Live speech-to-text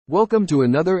Welcome to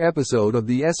another episode of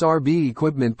the SRB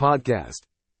Equipment Podcast,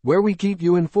 where we keep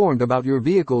you informed about your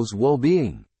vehicle's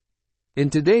well-being. In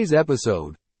today's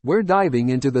episode, we're diving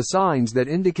into the signs that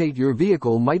indicate your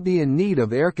vehicle might be in need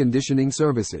of air conditioning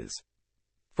services.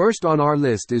 First on our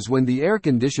list is when the air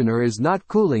conditioner is not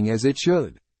cooling as it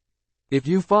should. If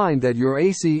you find that your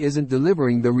AC isn't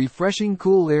delivering the refreshing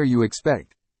cool air you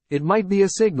expect, it might be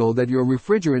a signal that your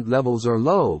refrigerant levels are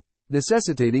low,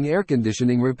 necessitating air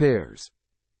conditioning repairs.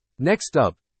 Next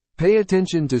up, pay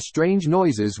attention to strange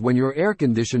noises when your air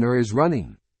conditioner is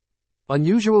running.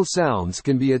 Unusual sounds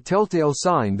can be a telltale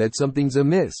sign that something's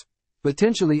amiss,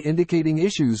 potentially indicating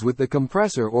issues with the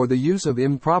compressor or the use of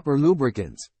improper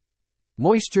lubricants.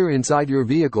 Moisture inside your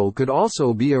vehicle could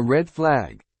also be a red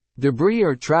flag. Debris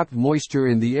or trapped moisture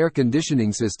in the air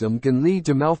conditioning system can lead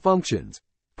to malfunctions,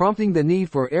 prompting the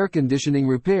need for air conditioning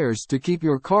repairs to keep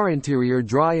your car interior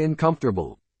dry and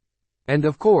comfortable. And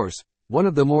of course, one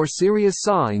of the more serious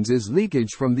signs is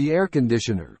leakage from the air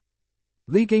conditioner.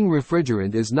 Leaking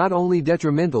refrigerant is not only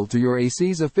detrimental to your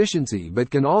AC's efficiency but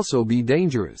can also be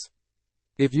dangerous.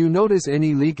 If you notice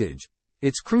any leakage,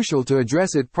 it's crucial to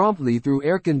address it promptly through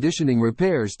air conditioning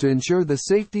repairs to ensure the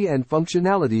safety and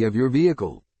functionality of your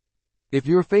vehicle. If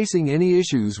you're facing any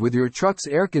issues with your truck's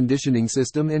air conditioning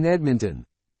system in Edmonton,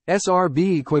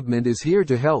 SRB Equipment is here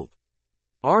to help.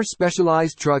 Our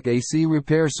specialized truck AC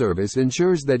repair service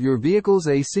ensures that your vehicle's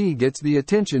AC gets the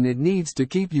attention it needs to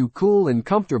keep you cool and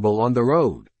comfortable on the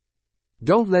road.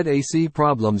 Don't let AC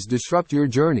problems disrupt your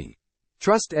journey.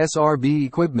 Trust SRB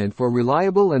Equipment for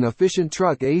reliable and efficient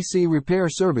truck AC repair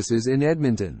services in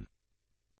Edmonton.